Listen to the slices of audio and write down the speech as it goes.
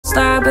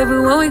Slide, baby,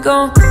 when we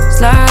gon'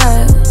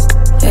 slide.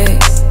 Hey,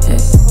 hey.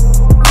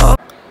 Oh.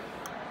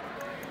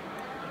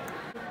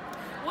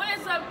 What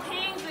is up,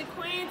 kings and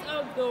queens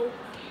of the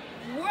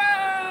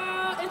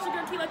world? It's your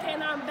girl Tila K,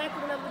 and I'm back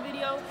with another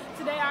video.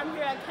 Today I'm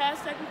here at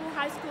Cass Technical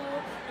High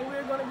School, and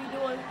we're going to be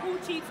doing Who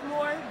Cheats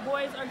More,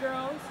 Boys or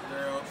Girls?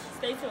 Girls.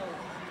 Stay tuned.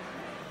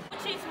 Who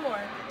cheats more,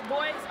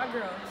 boys or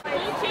girls?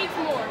 Who cheats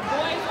more,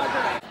 boys or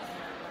girls?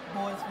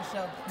 Boys for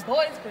sure.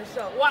 Boys for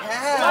sure. Why?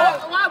 Yeah.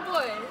 Why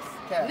boys?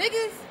 Yeah.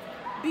 Niggas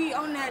be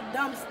on that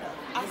dumb stuff.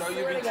 I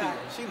swear to God.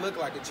 She look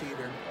like a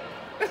cheater.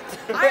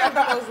 I am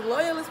the most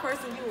loyalist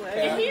person you will ever.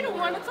 And he the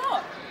one to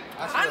talk.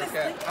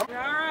 Honestly.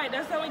 Alright,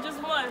 that's how we just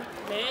won.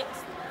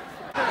 Next.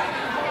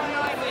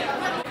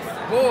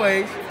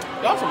 Boys,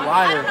 y'all some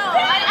liars.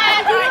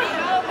 I already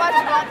know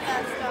much about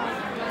that stuff.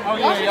 Oh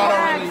yeah, y'all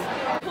don't really.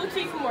 Who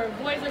cheats more,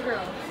 boys or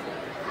girls?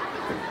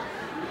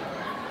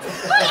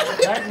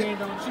 Black men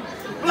don't cheat.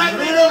 Black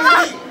men don't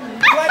cheat.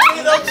 Black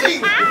men don't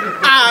cheat.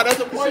 Ah, that's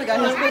a point. I got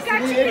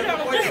cheated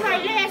on just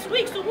like last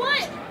week, so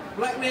what?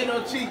 Black men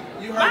don't cheat.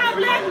 You heard By a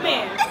me. black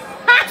man.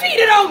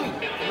 Cheated on me.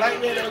 Black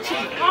men don't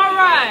cheat.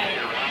 Alright.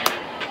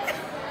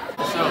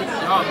 So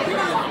y'all greedy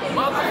as a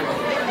motherfucker.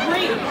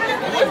 Green.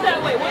 What's that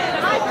way? What is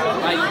that?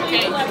 Like you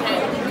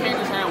can't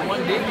just have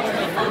one dick. You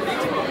can't have 4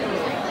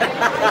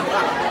 dicks.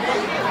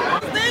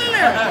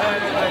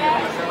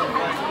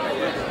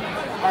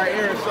 Alright,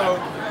 Aaron, so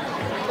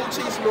who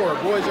cheats more,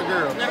 boys or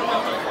girls?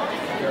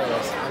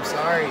 Girls, I'm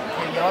sorry.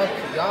 Can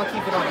y'all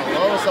keep it on the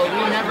low so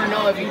we never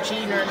know if you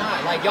cheating or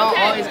not? Like y'all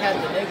always got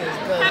the niggas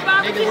because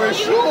niggas were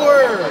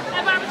sure.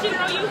 Have I ever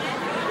cheated on you?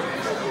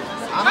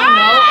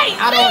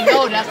 I don't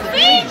know. That's the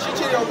thing. She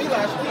cheated on me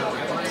last week.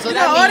 So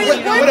that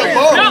means with a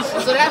boat.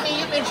 So that means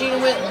you've been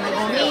cheating with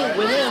me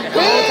with him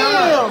the whole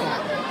time.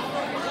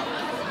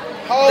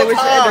 Whole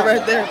time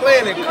right there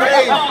playing it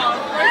crazy.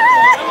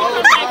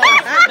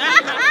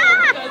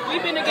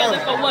 We've been together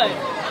for what?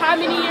 How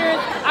many years?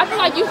 I feel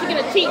like you should get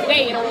a cheat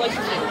day in a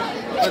relationship.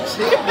 A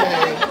cheat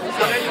day.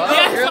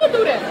 Yeah, don't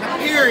do that.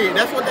 Period.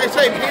 That's what they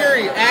say.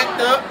 Period. Act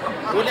up.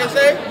 What they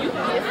say?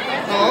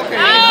 Oh, okay.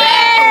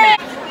 Hey!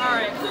 All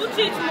right. Who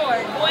cheats more,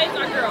 boys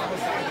or girls?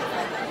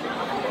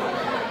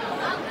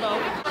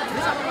 Both.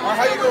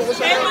 How you doing? What's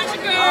your name? What's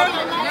your girl?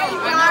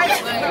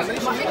 At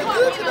least you look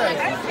good today.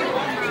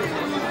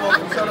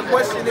 So the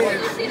question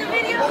is,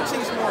 who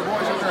cheats more,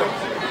 boys or girls?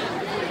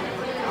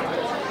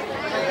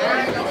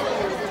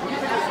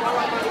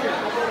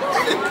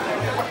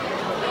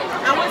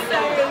 I would say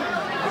boys.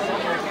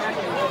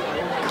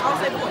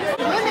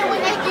 Women,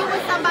 when they get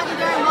with somebody,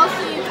 they're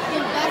emotionally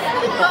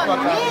invested. But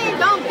men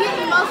don't get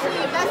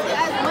emotionally invested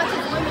as much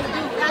as women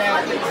do. That's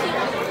why they cheat.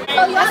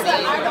 So y'all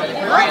say, I don't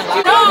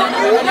get No,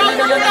 you've never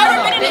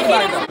been in the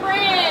heat of a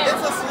friend.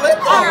 It's a slip.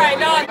 All right,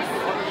 no.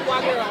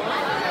 Why girl?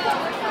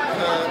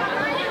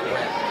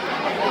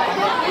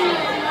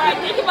 All right,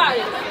 think about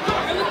it.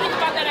 Really think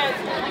about that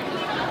answer.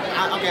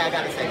 Okay, I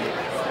gotta say it.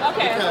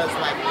 Okay. Because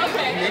like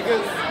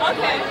niggas,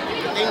 Okay.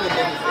 the thing with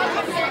niggas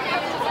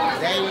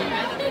is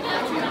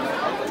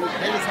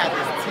they just have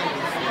this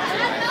tendency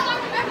to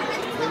like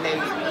when they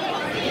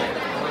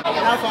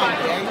that's why I'm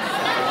gay.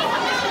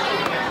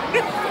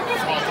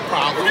 Solve the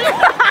problem.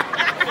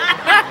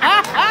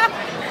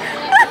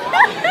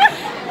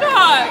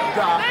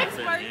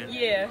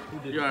 Yeah.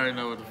 You already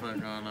know what the fuck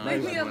going on.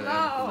 Leave me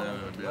alone.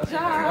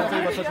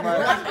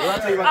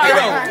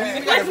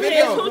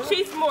 Who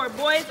cheats more,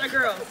 boys or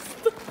girls?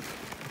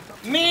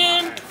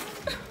 Men.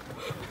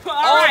 All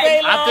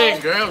right. I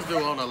think girls do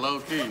on a low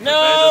key. No, they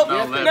just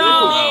don't let No,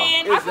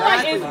 people know. I feel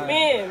like it's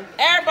men.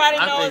 Everybody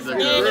I knows think the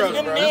men. girls, It's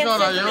been bro. men This on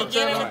since your the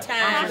beginning channel. of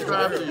time.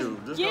 Subscribe to you.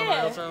 This on Yeah.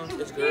 your channel.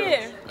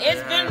 Yeah.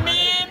 It's been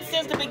men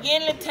since the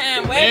beginning of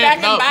time. Way Men- back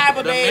no, in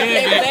Bible the days, men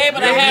they was get- able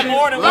to the have men-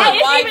 more than look. one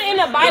It's wife. even in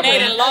the And Bible. they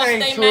done lost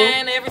Ain't their true.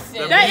 mind ever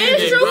since. That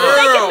is true.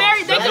 They can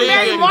marry. They can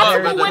marry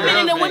multiple women,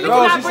 and the women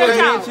cannot break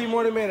out.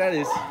 more than men. That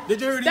is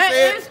Did you hear what he That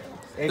said? is.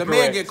 The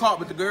men get caught,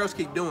 but the girls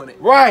keep doing it.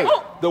 right.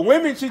 The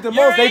women cheat the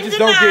most. They in just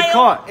don't get denial.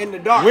 caught. In the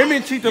dark.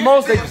 Women cheat the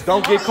most. They just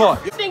don't get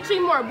caught. You think cheat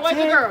more, boys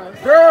or girls?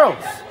 Girls,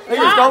 they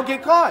just don't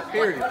get caught.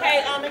 Period.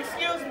 Hey,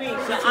 excuse me.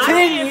 The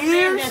 10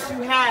 years? that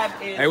you have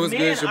is Hey, what's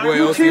good? It's your boy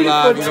You OC cheated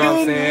Live, for you know what I'm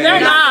 10 saying? They're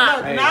years.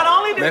 not. Hey, Not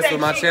only do mess they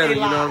with my cheat, channel, they you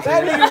know what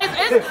I'm lie.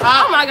 saying?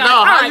 Oh my God. No,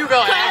 All how right. you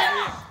gonna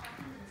ask?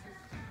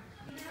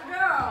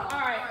 All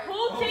right.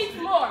 Who cheats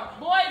more,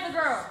 boys or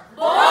girls?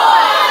 Boys.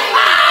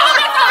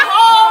 That's a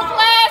whole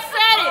class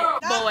said it.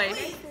 Boys,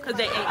 because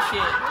they ain't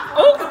shit.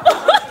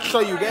 Oh. So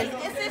you gay?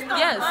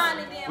 Yes.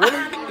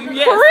 Really?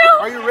 Yes. For real?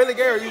 Are you really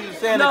gay, or are you just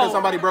saying that because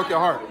somebody broke your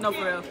heart? No,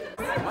 for real.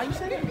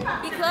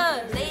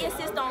 Because they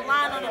insist on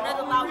lying on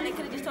another lie when they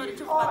could have just told the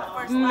truth about the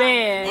first lie.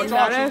 Man,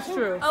 no, that's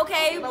true.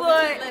 Okay,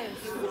 but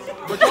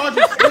But y'all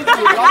just sleeping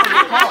with y'all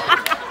get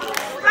caught.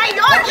 Right,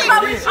 y'all get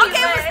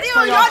okay, but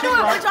still, y'all do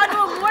it, but y'all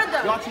do it more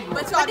though.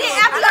 But then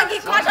after y'all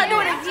get caught, y'all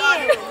do it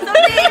again. So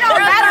then it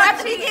don't matter.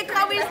 After we get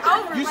caught, we just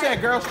over. You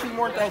said girls cheat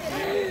more, thank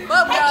you.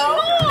 But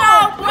no,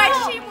 boys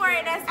cheat more.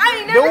 That's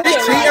I ain't never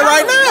cheating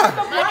right now.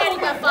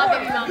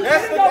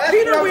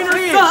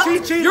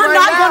 You're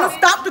not gonna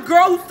stop the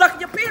girl who's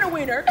sucking your peanut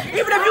wiener,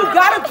 even if you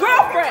got a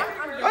girlfriend.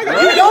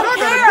 You don't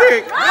care.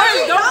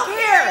 You don't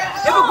care.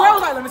 If a girl's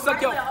like, let me suck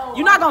your,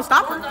 you're not gonna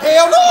stop her.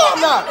 Hell no, I'm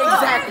not.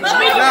 Exactly.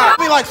 Nah.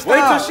 Be like,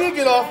 Wait till she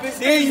get off this.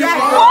 Then you Stop.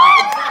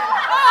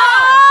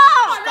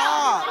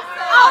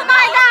 Oh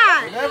my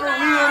God. Whenever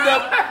we end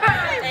up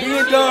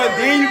being done,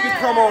 then you can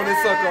come on and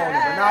suck on it,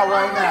 but not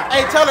right now.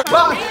 Hey, tell her.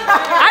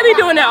 I be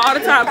doing that all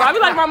the time, bro. I be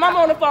like my mama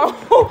on the phone.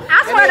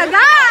 I swear to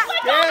God.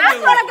 I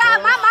swear to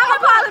God, my mama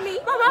calling me.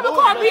 My mama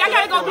called me. I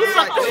gotta go do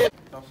something.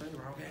 Don't say the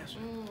wrong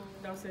answer.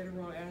 Don't say the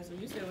wrong answer.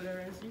 You say whatever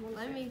answer you want.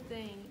 Let me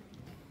think.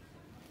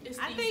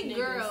 I think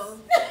girls.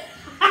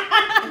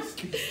 It's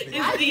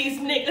these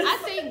niggas. I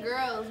think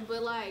girls,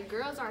 but like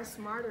girls are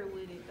smarter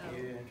with it though.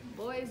 Yeah.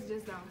 Boys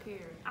just don't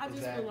care. I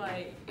just feel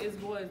like it's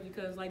boys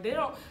because like they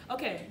don't.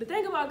 Okay, the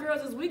thing about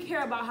girls is we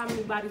care about how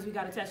many bodies we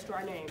got attached to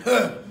our name.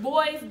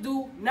 Boys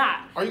do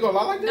not. Are you gonna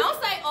lie like this?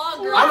 Don't say all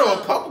girls. I know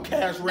a couple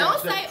cash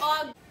raps. Don't say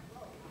all.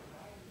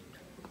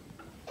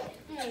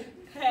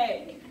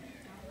 Hey.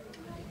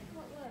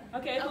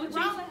 Okay, who cheats?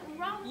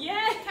 Wrong.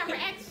 Yeah. Camera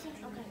action.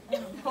 Okay.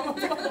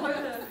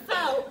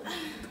 So.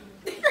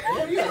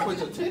 You gotta put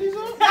your titties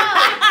on?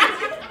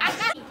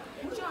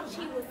 You don't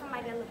cheat with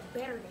somebody that looks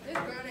better than this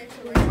girl that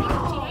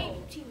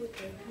she cheat with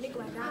the nigga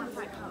like down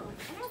type hoe. And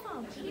that's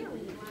on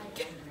period.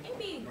 Like, it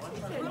be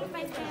little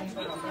face ass.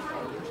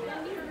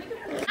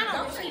 I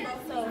don't cheat,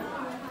 so.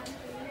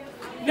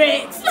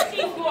 Next.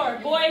 Cheat more,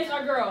 boys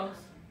or girls?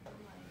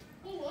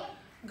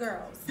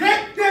 girls.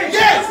 Yes! Thank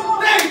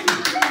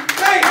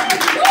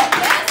you!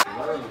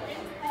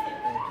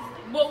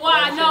 But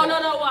why? No,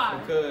 why?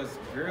 Because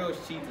girls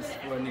cheat to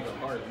spoil a nigga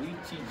heart. We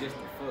cheat just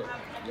to fuck.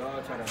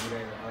 Y'all try to do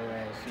that whole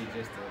ass shit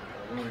just to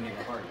ruin a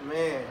nigga heart.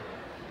 Man.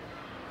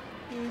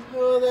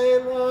 People they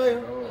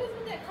loyal.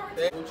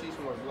 Who cheats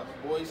more,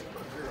 boys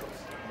or girls?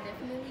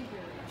 Definitely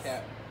girls.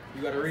 Cap.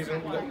 You got a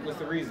reason? What's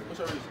the reason? What's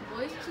your reason?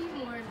 Boys cheat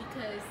more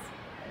because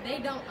they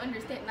don't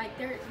understand, like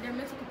their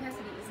mental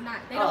capacity is not,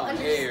 they don't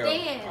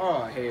understand.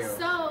 Oh, hell.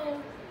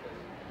 So,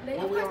 they,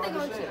 of course they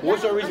gonna cheat.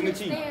 What's your reason to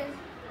cheat?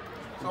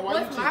 So why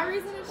What's you cheat? my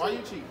reason to cheat? Why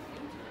you cheat?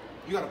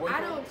 You got a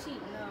boyfriend? I don't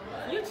cheat, no.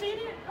 You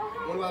cheated?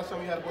 Okay. When the last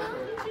time you had a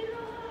boyfriend? You cheated?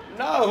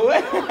 No.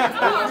 When the last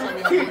time you had a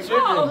boyfriend? The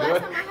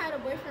last time I had a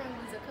boyfriend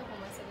was a couple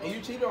months ago. And you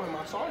cheated on him, I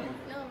saw you.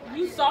 No.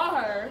 You saw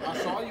her. I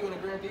saw you in the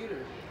Grand Theater.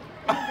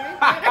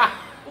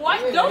 What?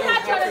 Don't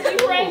not try to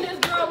deframe this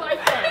girl like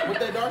that. With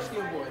that dark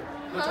skinned boy.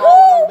 The tall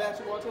one on the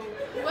basketball team.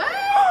 What?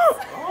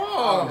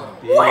 Oh.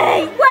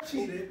 Wait, what?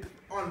 Cheated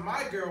on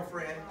my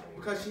girlfriend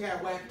because she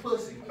had whack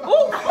pussy. If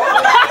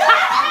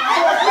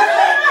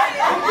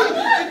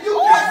you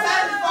can't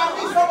satisfy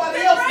me,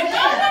 somebody else can.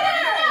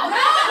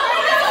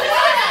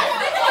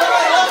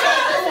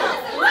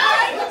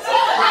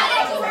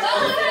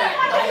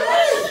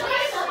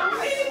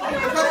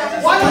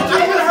 Why don't you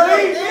put her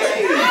in?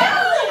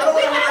 I don't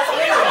want to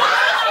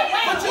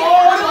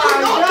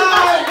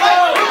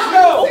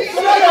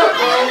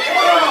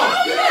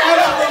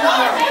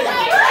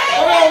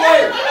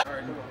hurt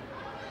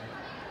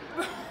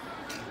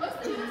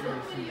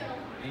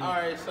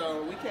Alright,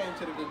 so we came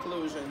to the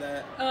conclusion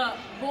that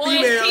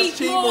boys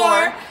cheat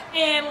more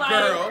and like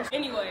girls.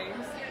 Anyways,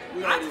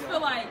 I just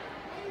feel like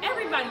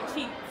everybody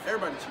cheats.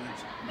 Everybody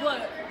cheats.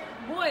 But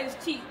boys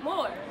cheat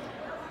more.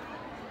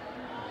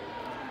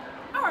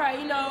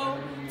 Alright,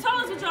 tell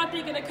us what y'all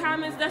think in the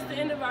comments. That's the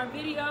end of our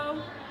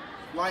video.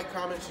 Like,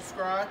 comment,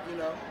 subscribe, Tell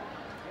your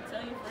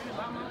friend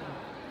about my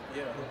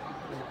Yeah.